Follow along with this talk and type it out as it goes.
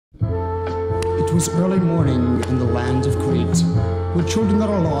It was early morning in the land of Crete, where children that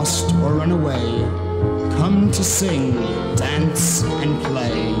are lost or run away come to sing, dance, and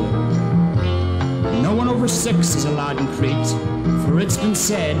play. No one over 6 is allowed in Crete, for it's been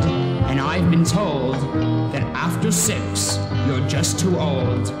said, and I've been told, that after 6 you're just too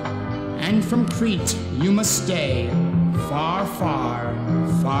old. And from Crete you must stay, far, far,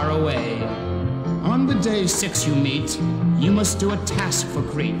 far away. On the day 6 you meet, you must do a task for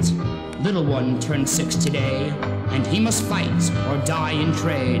Crete. Little one turned 6 today, and he must fight or die in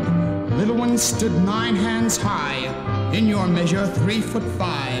trade. Little one stood 9 hands high, in your measure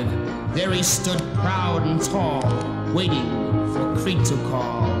 3'5". There he stood proud and tall, waiting for Crete to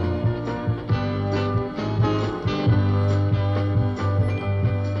call.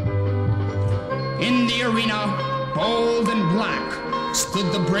 In the arena, bold and black,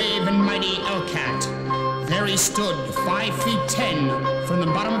 stood the brave and mighty Elcat. There he stood, 5'10", from the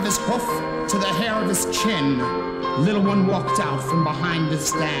bottom of his hoof to the hair of his chin. Little one walked out from behind the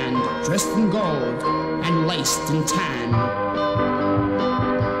stand, dressed in gold and laced in tan.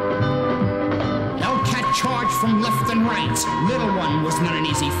 Elcat charged from left and right. Little one was not an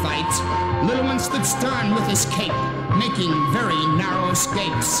easy fight. Little one stood stern with his cape, making very narrow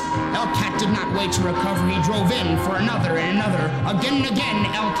escapes. Elcat did not wait to recover. He drove in for another and another. Again and again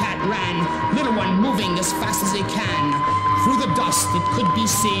Elcat ran, little one moving as fast as he can. Through the dust it could be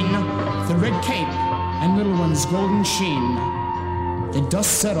seen the red cape and little one's golden sheen. The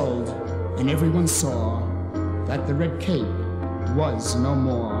dust settled, and everyone saw that the red cape was no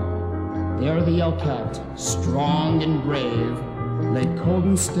more. There the Elcat, strong and brave, lay cold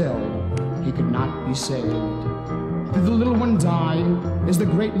and still. He could not be saved. Did the little one die? Is the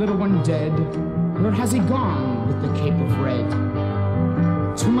great little one dead? Where has he gone with the cape of red?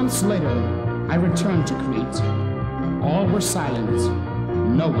 2 months later, I returned to Crete. All were silent,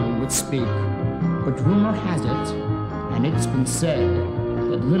 no one would speak. But rumor has it, and it's been said,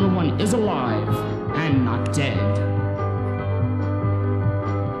 that little one is alive and not dead.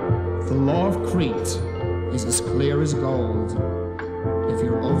 The law of Crete is as clear as gold. If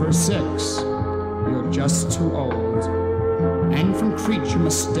you're over 6, you're just too old. And from Crete you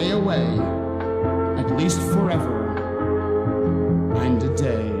must stay away, at least forever.